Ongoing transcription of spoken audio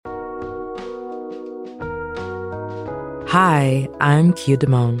Hi, I'm Kia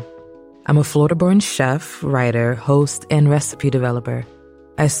Damone. I'm a Florida-born chef, writer, host, and recipe developer.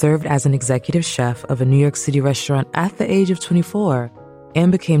 I served as an executive chef of a New York City restaurant at the age of 24 and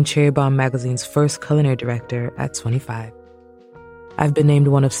became Cherry Bombe Magazine's first culinary director at 25. I've been named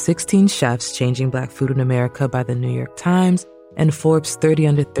one of 16 chefs changing Black food in America by the New York Times and Forbes 30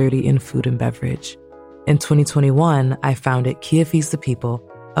 Under 30 in food and beverage. In 2021, I founded Kia Feeds the People,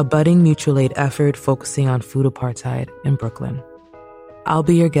 a budding mutual aid effort focusing on food apartheid in Brooklyn. I'll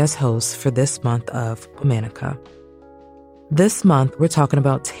be your guest host for this month of Womanica. This month, we're talking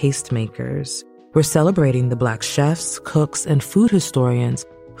about Tastemakers. We're celebrating the Black chefs, cooks, and food historians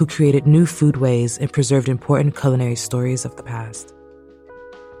who created new foodways and preserved important culinary stories of the past.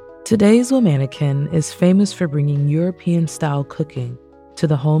 Today's Womanican is famous for bringing European-style cooking to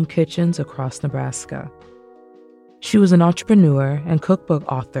the home kitchens across Nebraska. She was an entrepreneur and cookbook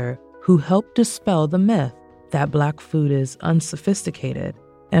author who helped dispel the myth that Black food is unsophisticated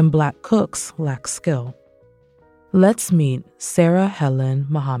and Black cooks lack skill. Let's meet Sarah Helen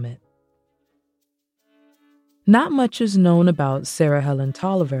Mahammitt. Not much is known about Sarah Helen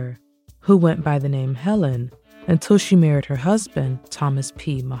Tolliver, who went by the name Helen until she married her husband, Thomas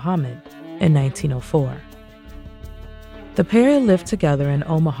P. Mahammitt, in 1904. The pair lived together in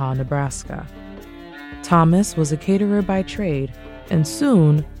Omaha, Nebraska. Thomas was a caterer by trade, and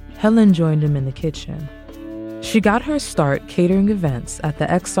soon, Helen joined him in the kitchen. She got her start catering events at the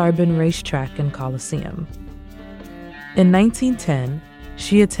Exarban Racetrack and Coliseum. In 1910,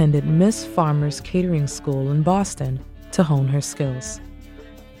 she attended Miss Farmer's Catering School in Boston to hone her skills.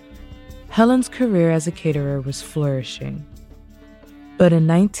 Helen's career as a caterer was flourishing. But in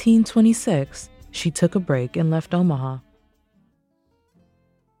 1926, she took a break and left Omaha.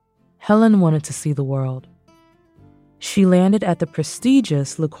 Helen wanted to see the world. She landed at the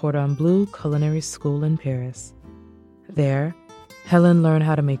prestigious Le Cordon Bleu Culinary School in Paris. There, Helen learned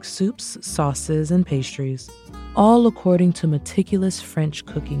how to make soups, sauces, and pastries, all according to meticulous French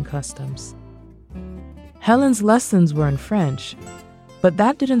cooking customs. Helen's lessons were in French, but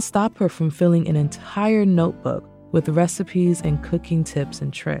that didn't stop her from filling an entire notebook with recipes and cooking tips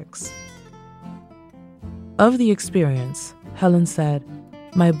and tricks. Of the experience, Helen said,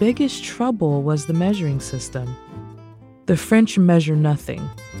 "My biggest trouble was the measuring system. The French measure nothing.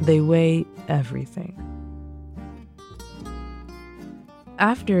 They weigh everything."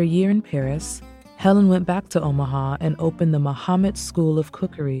 After a year in Paris, Helen went back to Omaha and opened the Mahammitt School of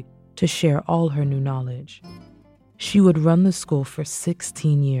Cookery to share all her new knowledge. She would run the school for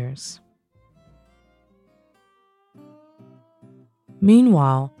 16 years.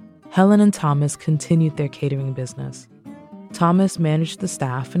 Meanwhile, Helen and Thomas continued their catering business. Thomas managed the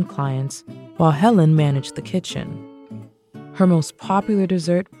staff and clients, while Helen managed the kitchen. Her most popular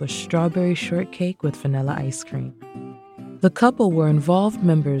dessert was strawberry shortcake with vanilla ice cream. The couple were involved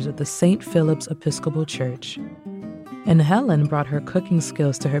members of the St. Philip's Episcopal Church, and Helen brought her cooking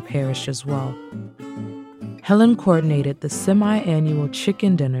skills to her parish as well. Helen coordinated the semi-annual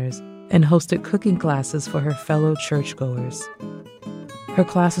chicken dinners and hosted cooking classes for her fellow churchgoers. Her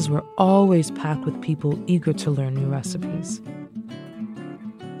classes were always packed with people eager to learn new recipes.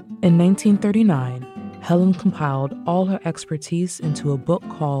 In 1939, Helen compiled all her expertise into a book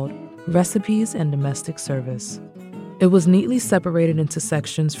called Recipes and Domestic Service. It was neatly separated into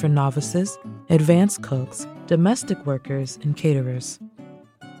sections for novices, advanced cooks, domestic workers, and caterers.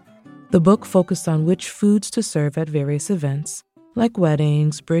 The book focused on which foods to serve at various events, like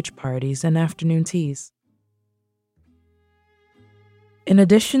weddings, bridge parties, and afternoon teas. In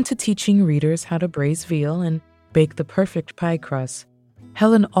addition to teaching readers how to braise veal and bake the perfect pie crust,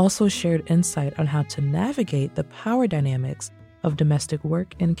 Helen also shared insight on how to navigate the power dynamics of domestic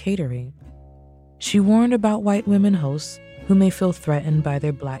work and catering. She warned about white women hosts who may feel threatened by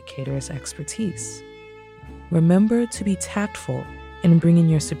their Black caterers' expertise. Remember to be tactful in bringing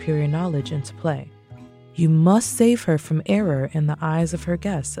your superior knowledge into play. You must save her from error in the eyes of her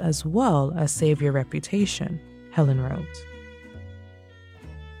guests as well as save your reputation, Helen wrote.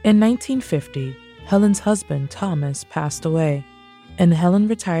 In 1950, Helen's husband, Thomas, passed away, and Helen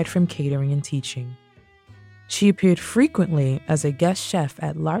retired from catering and teaching. She appeared frequently as a guest chef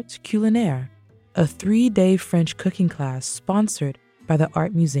at L'Art Culinaire, a 3-day French cooking class sponsored by the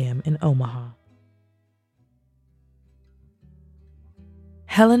Art Museum in Omaha.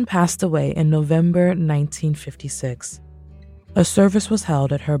 Helen passed away in November 1956. A service was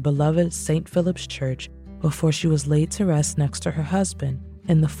held at her beloved St. Philip's Church before she was laid to rest next to her husband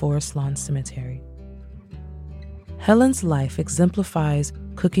in the Forest Lawn Cemetery. Helen's life exemplifies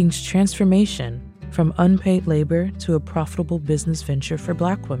cooking's transformation from unpaid labor to a profitable business venture for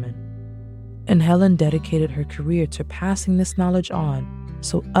Black women. And Helen dedicated her career to passing this knowledge on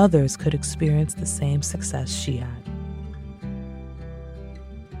so others could experience the same success she had.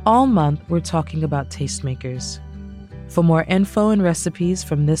 All month, we're talking about Tastemakers. For more info and recipes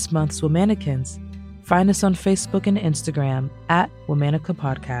from this month's Womanicans, find us on Facebook and Instagram at Womanica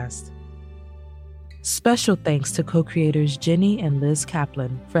Podcast. Special thanks to co-creators Jenny and Liz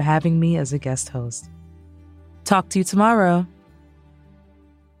Kaplan for having me as a guest host. Talk to you tomorrow.